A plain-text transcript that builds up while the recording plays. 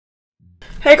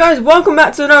Hey guys, welcome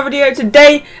back to another video.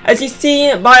 Today, as you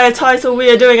see by the title, we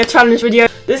are doing a challenge video.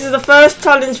 This is the first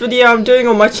challenge video I'm doing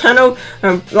on my channel.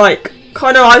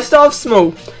 I start off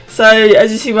small. So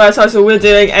as you see by the title, we're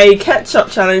doing a ketchup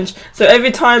challenge. So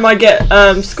every time I get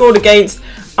scored against,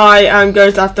 I am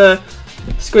going to have to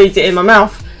squeeze it in my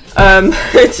mouth,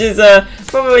 which is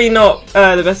probably not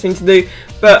the best thing to do.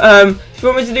 But if you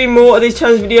want me to do more of these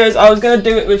challenge videos, I was going to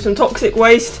do it with some toxic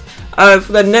waste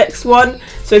for the next one.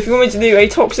 So if you want me to do a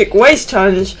toxic waste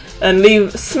challenge, then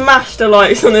smash the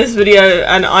likes on this video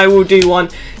and I will do one.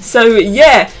 So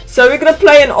yeah, so we're going to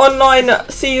play an online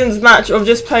seasons match of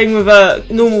just playing with a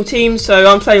normal team. So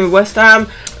I'm playing with West Ham.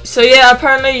 So yeah,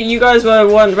 apparently you guys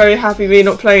weren't very happy with me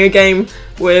not playing a game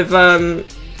with the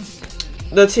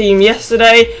team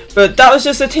yesterday, but that was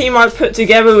just a team I put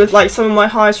together with like some of my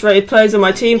highest rated players on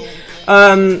my team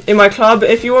in my club.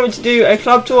 If you want me to do a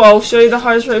club tour, I'll show you the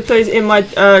highest rated players in my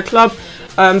club.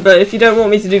 But if you don't want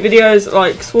me to do videos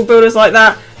like squad builders like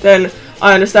that, then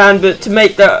I understand. But to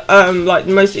make the like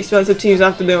the most expensive teams, I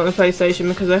have to be on the PlayStation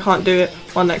because I can't do it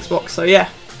on Xbox. So yeah.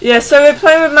 So we're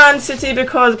playing with Man City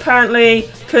because apparently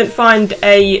couldn't find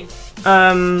a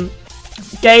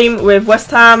game with West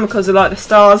Ham because of like the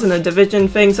stars and the division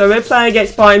thing. So we're playing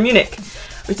against Bayern Munich,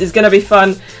 which is going to be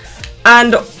fun.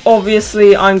 And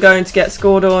obviously I'm going to get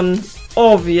scored on,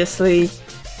 obviously,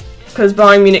 because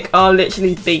Bayern Munich are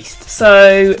literally beasts.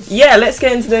 So yeah, let's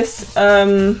get into this.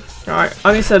 Alright,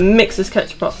 I need to mix this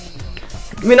ketchup up.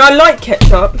 I mean, I like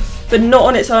ketchup, but not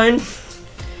on its own.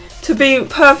 To be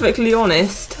perfectly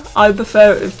honest, I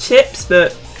prefer it with chips,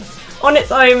 but on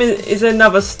its own is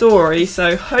another story,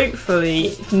 so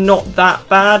hopefully not that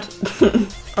bad.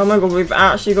 Oh my god, we've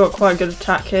actually got quite a good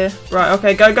attack here. Right,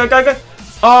 okay, go, go, go, go.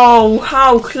 Oh,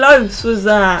 how close was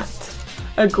that?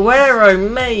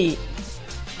 Aguero, mate.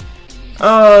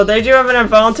 Oh, they do have an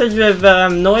advantage with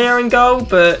Neuer in goal,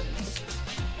 but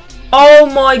oh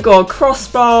my god,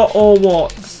 crossbar or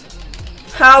what?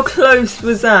 How close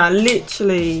was that?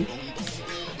 Literally.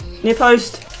 Near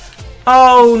post.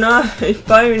 Oh no,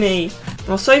 Boney.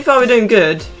 Well, so far we're doing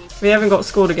good. We haven't got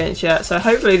scored against yet, so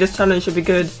hopefully this challenge should be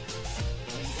good.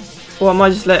 Or I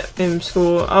might just let him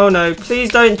score. Oh no, please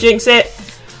don't jinx it.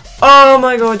 Oh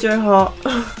my god, Joe Hart.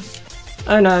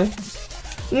 Oh no.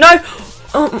 No!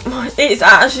 Oh my, it's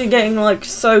actually getting like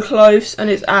so close and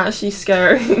it's actually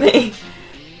scaring me.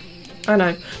 Oh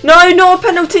no. No, not a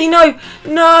penalty, no!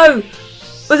 No!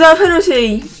 Was that a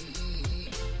penalty?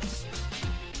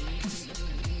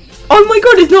 Oh my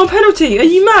god, it's not a penalty! Are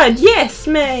you mad? Yes,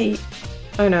 mate!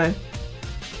 Oh no.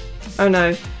 Oh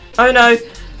no. Oh no.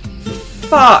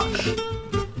 Fuck.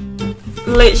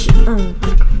 Literally. Oh.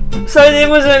 So it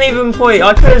wasn't even point.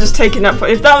 I could have just taken that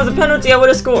point. If that was a penalty, I would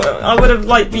have scored. I would have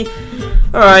like been.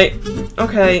 Alright.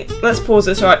 Okay. Let's pause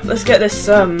this. Right. Let's get this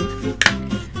done.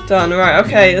 Right.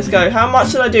 Okay. Let's go. How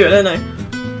much should I do? I don't know.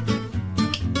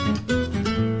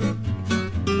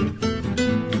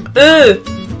 Ugh.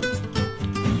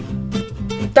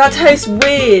 That tastes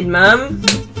weird, man.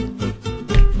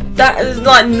 That is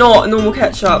like not normal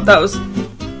ketchup. That was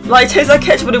like, it tastes like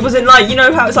ketchup, but it wasn't like, you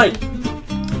know how it's like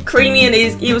creamy and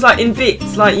it was like in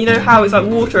bits, like, you know how it's like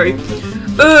watery.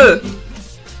 Ugh.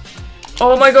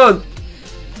 Oh my god.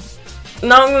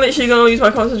 Now I'm literally gonna lose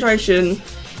my concentration.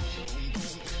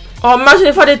 Oh, imagine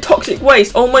if I did toxic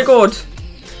waste. Oh my god.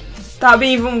 That'd be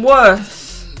even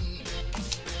worse.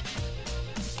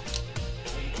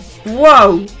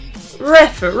 Whoa.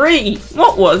 Referee,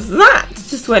 what was that?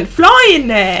 Just went flying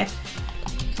there.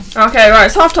 Okay, right,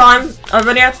 it's half time. I've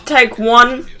only had to take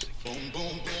one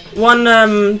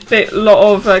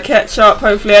lot of ketchup.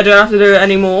 Hopefully I don't have to do it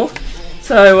anymore.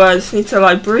 So I just need to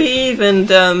like breathe and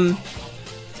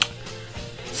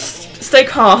stay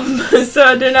calm so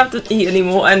I don't have to eat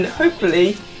anymore, and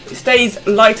hopefully it stays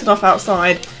light enough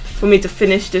outside for me to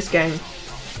finish this game.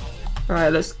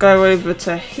 Alright, let's go over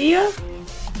to here.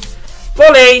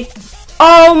 Volley!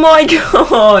 Oh my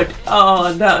god!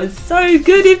 Oh, that was so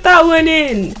good if that went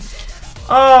in!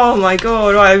 Oh my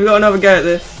god, right, we've got another go at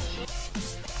this.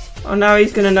 Oh, now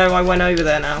he's gonna know I went over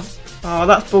there now. Oh,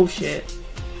 that's bullshit.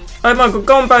 Oh my god,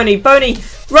 go on, Boney! Boney!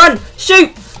 Run!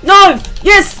 Shoot! No!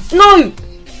 Yes! No!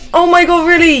 Oh my god,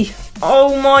 really?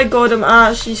 Oh my god, I'm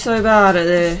actually so bad at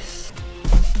this.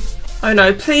 Oh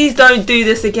no, please don't do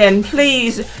this again.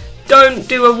 Please don't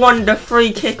do a wonder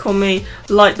free kick on me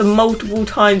like the multiple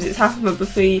times it's happened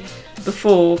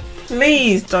before.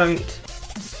 Please don't.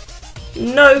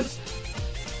 No.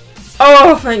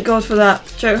 Oh, thank god for that.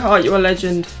 Joe Hart, you're a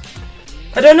legend.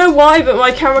 I don't know why, but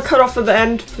my camera cut off at the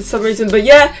end for some reason. But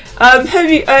yeah,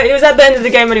 it was at the end of the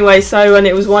game anyway, so, and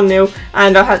it was 1-0,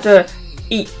 and I had to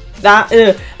eat that.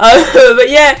 But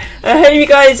yeah, I hope you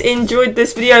guys enjoyed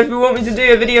this video. If you want me to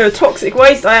do a video of toxic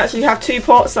waste, I actually have 2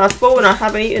 pots that's full and I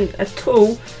haven't eaten at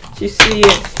all. You see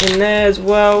it in there as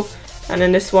well, and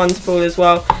then this one's full as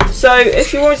well. So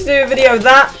if you want me to do a video of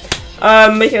that,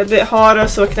 make it a bit harder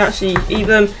so I can actually eat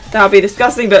them, that'll be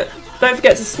disgusting. But don't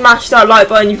forget to smash that like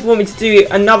button if you want me to do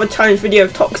another challenge video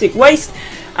of toxic waste.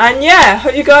 And yeah,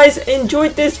 hope you guys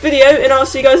enjoyed this video, and I'll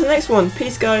see you guys in the next one.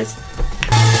 Peace, guys.